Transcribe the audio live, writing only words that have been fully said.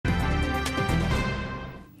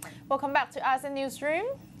Welcome back to Asean Newsroom.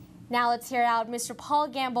 Now let's hear out Mr. Paul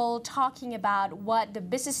Gamble talking about what the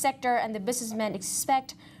business sector and the businessmen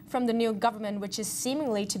expect from the new government, which is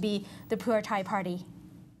seemingly to be the Pheu Thai party.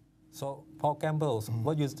 So, Paul Gamble,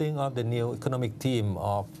 what do you think of the new economic team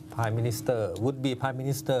of Prime Minister, would-be Prime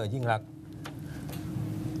Minister Yingluck?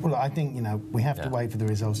 Well, I think, we have to wait for the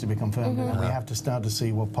results to be confirmed, and we have to start to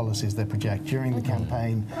see what policies they project. During the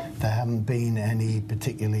campaign, there haven't been any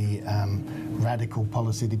particularly radical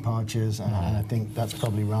policy departures, and I think that's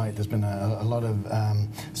probably right. There's been a lot of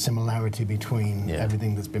similarity between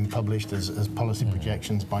everything that's been published as policy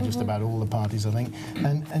projections by just about all the parties, I think.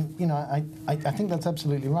 And I think that's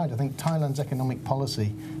absolutely right. I think Thailand's economic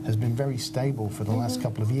policy has been very stable for the last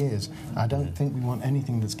couple of years. I don't think we want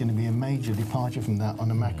anything that's going to be a major departure from that on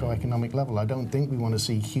a macroeconomic level. I don't think we want to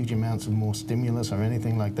see huge amounts of more stimulus or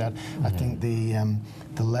anything like that. I think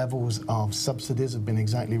the levels of subsidies have been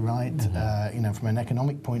exactly right. From an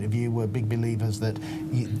economic point of view, we're big believers that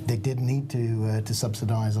they did need to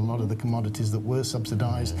subsidise a lot of the commodities that were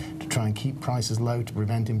subsidised to try and keep prices low to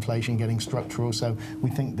prevent inflation getting structural. So we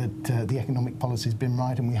think that the economic policy has been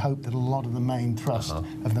right, and we hope that a lot of the main thrust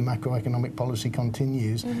of the macroeconomic policy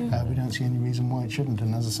continues. We don't see any reason why it shouldn't.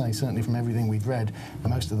 And as I say, certainly from everything we've read,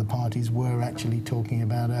 most of the parties were actually talking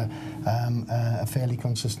about a fairly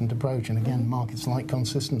consistent approach. And again, markets like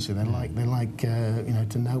consistency. They like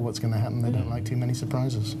to know what's going to happen. They don't like too many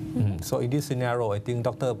surprises. So in this scenario, I think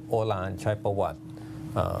Dr. Olan Chaipawat,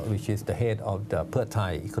 which is the head of the Pheu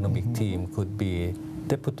Thai economic team, could be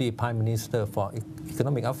Deputy Prime Minister for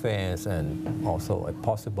Economic Affairs and also a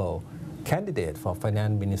possible candidate for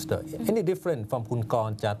Finance Minister. Any different from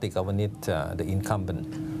Kunkorn Jatikawanit, the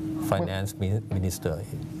incumbent Finance Minister?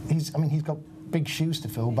 He's got big shoes to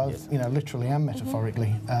fill, both literally and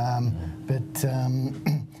metaphorically. But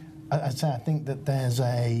I'd say I think that there's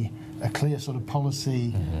a clear sort of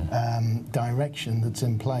policy direction that's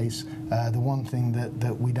in place. The one thing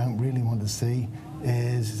that we don't really want to see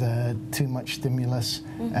is too much stimulus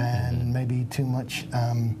and maybe too much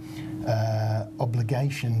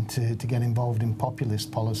obligation to get involved in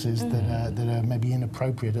populist policies that are maybe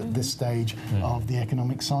inappropriate at this stage of the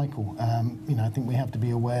economic cycle. I think we have to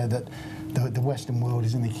be aware that the Western world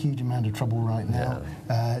is in a huge amount of trouble right now.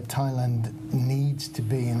 Thailand needs to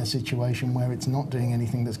be in a situation where it's not doing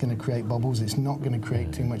anything that's going to create bubbles, it's not going to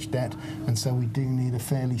create too much debt, and so we do need a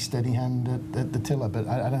fairly steady hand at the tiller. But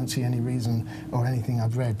I don't see any reason or anything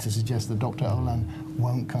I've read to suggest that Dr. Olan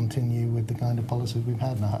won't continue with the kind of policies we've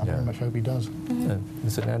had, and I very much hope he does.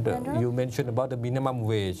 Mr. Nanda, you mentioned about the minimum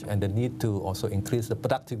wage and the need to also increase the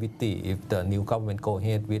productivity if the new government go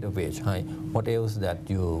ahead with a wage hike. What else that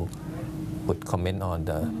you would comment on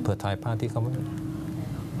the Pheu Thai party government?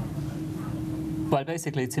 Well,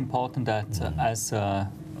 basically, it's important that, as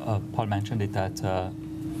Paul mentioned it, that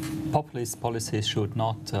populist policies should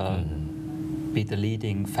not be the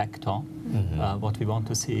leading factor. What we want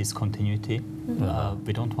to see is continuity.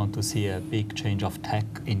 We don't want to see a big change of tack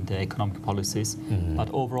in the economic policies. But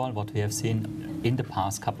overall, what we have seen in the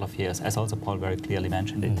past couple of years, as also Paul very clearly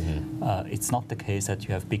mentioned it, it's not the case that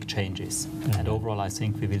you have big changes. And overall, I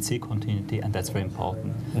think we will see continuity, and that's very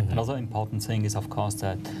important. Another important thing is, of course,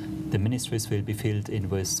 that the ministries will be filled in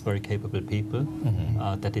with very capable people,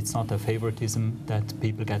 that it's not a favoritism that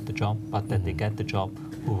people get the job, but that they get the job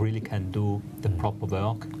who really can do the proper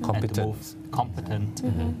work, competent,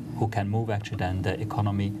 who can move actually then the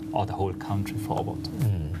economy or the whole country forward.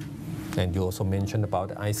 And you also mentioned about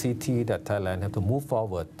the ICT, that Thailand have to move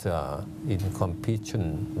forward in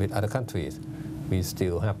competition with other countries. We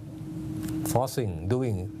still have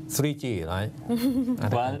doing 3G, right?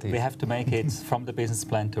 Well, we have to make it from the business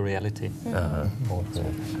plan to reality. Well,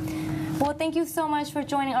 thank you so much for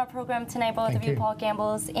joining our program tonight, both of you, Paul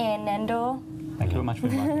Gambles and Nando. Thank you very much for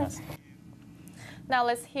inviting us. Now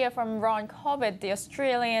let's hear from Ron Corbett, the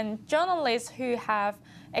Australian journalist who have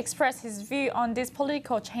expressed his view on this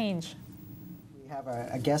political change. We have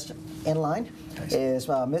a guest in line. Is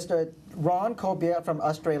Mr. Ron Corbett from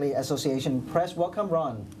Australia Association Press. Welcome,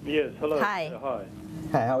 Ron. Yes, hello. Hi. Hi.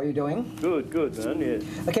 Hi, how are you doing? Good, man, yes.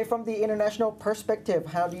 Okay, from the international perspective,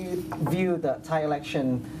 how do you view the Thai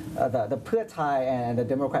election, the Pheu Thai and the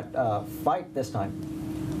Democrat fight this time?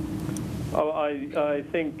 Oh, I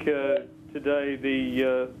think today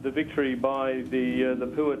the victory by the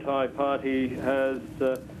Pheu Thai party has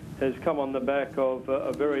come on the back of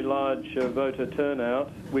a very large voter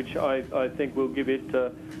turnout, which I think will give it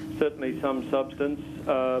certainly some substance.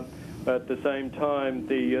 At the same time,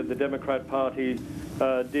 the Democrat Party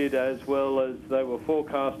did as well as they were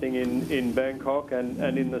forecasting in Bangkok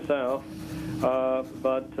and in the south.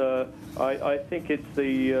 But I think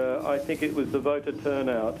I think it was the voter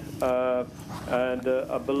turnout and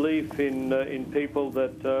a belief in people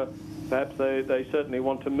that perhaps they certainly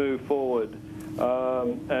want to move forward,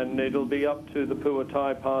 and it'll be up to the Phua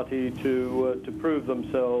Thai party to prove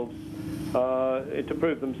themselves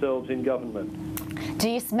in government. Do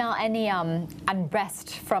you smell any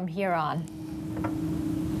unrest from here on?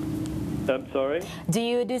 I'm sorry? Do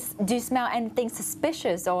you smell anything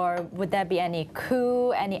suspicious, or would there be any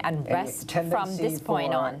coup, any unrest from this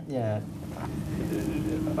point on? Yeah.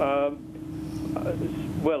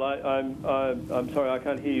 Well, I'm sorry, I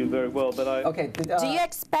can't hear you very well, but I... Okay. Do you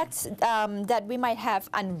expect that we might have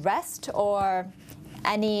unrest or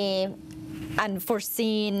any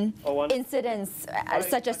unforeseen incidents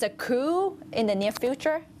such as a coup in the near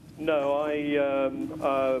future? No,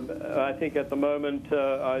 I think at the moment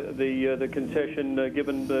the concession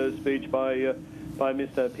given the speech by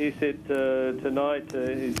Mr. Pisit tonight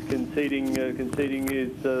is conceding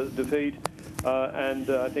his defeat, and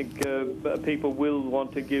I think people will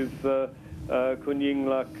want to give Kun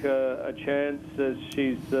Yingluck a chance as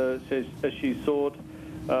she sought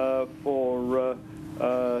for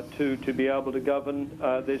to be able to govern.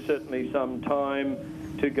 There's certainly some time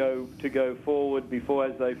to go forward before,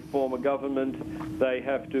 as they form a government, they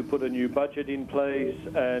have to put a new budget in place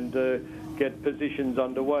and get positions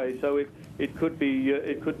underway. So it could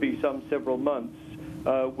be some several months.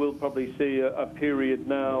 We'll probably see a period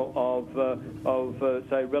now of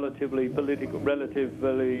say relatively political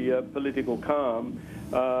calm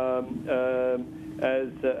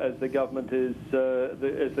as the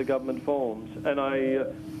government forms, and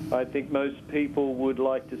I think most people would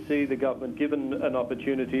like to see the government given an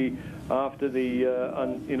opportunity after the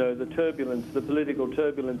the political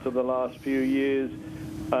turbulence of the last few years.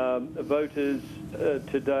 Voters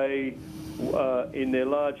today, in their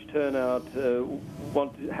large turnout,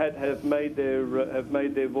 have made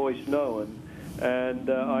their voice known, and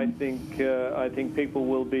I think people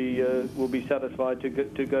will be satisfied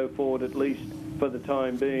to go forward at least for the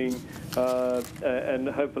time being, and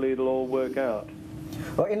hopefully it'll all work out.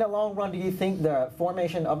 Well, in the long run, do you think the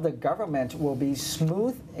formation of the government will be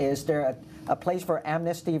smooth? Is there a place for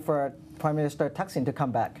amnesty for Prime Minister Thaksin to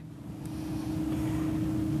come back?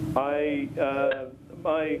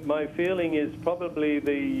 My feeling is probably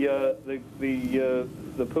the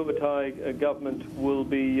Phua Thai government will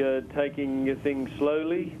be taking things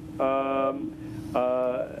slowly. I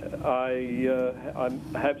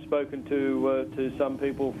have spoken to some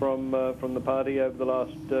people from the party over the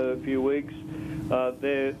last few weeks.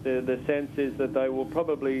 The sense is that they will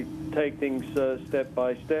probably take things step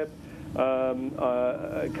by step.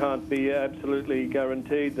 Can't be absolutely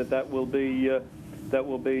guaranteed that will be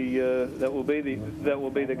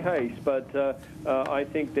the case, but I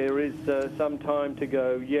think there is some time to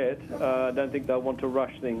go yet. I don't think they'll want to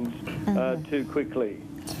rush things too quickly.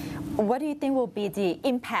 What do you think will be the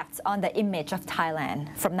impact on the image of Thailand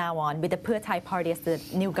from now on with the Phua Thai party as the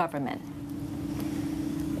new government?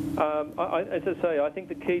 As I say, I think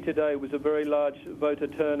the key today was a very large voter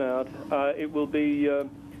turnout. It will be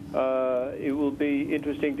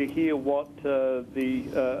interesting to hear what the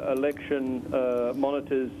election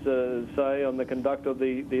monitors say on the conduct of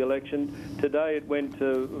the election. Today it went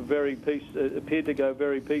appeared to go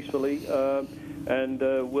very peacefully and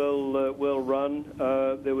well run.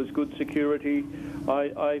 There was good security.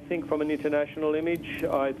 I think from an international image,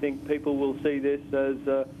 I think people will see this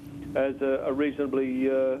as a reasonably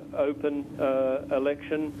open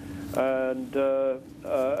election, and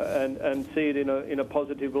see it in a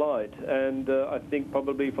positive light. And I think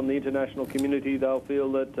probably from the international community they'll feel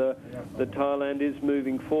that Thailand is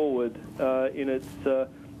moving forward in its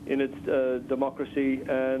democracy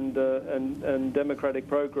and democratic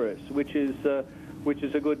progress, which is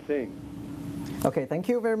a good thing. Okay, thank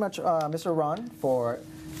you very much, Mr. Ron, for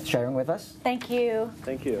sharing with us. Thank you.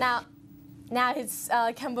 Thank you. Now it's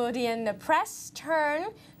Cambodian press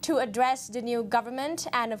turn to address the new government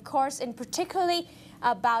and, of course, in particularly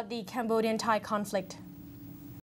about the Cambodian-Thai conflict.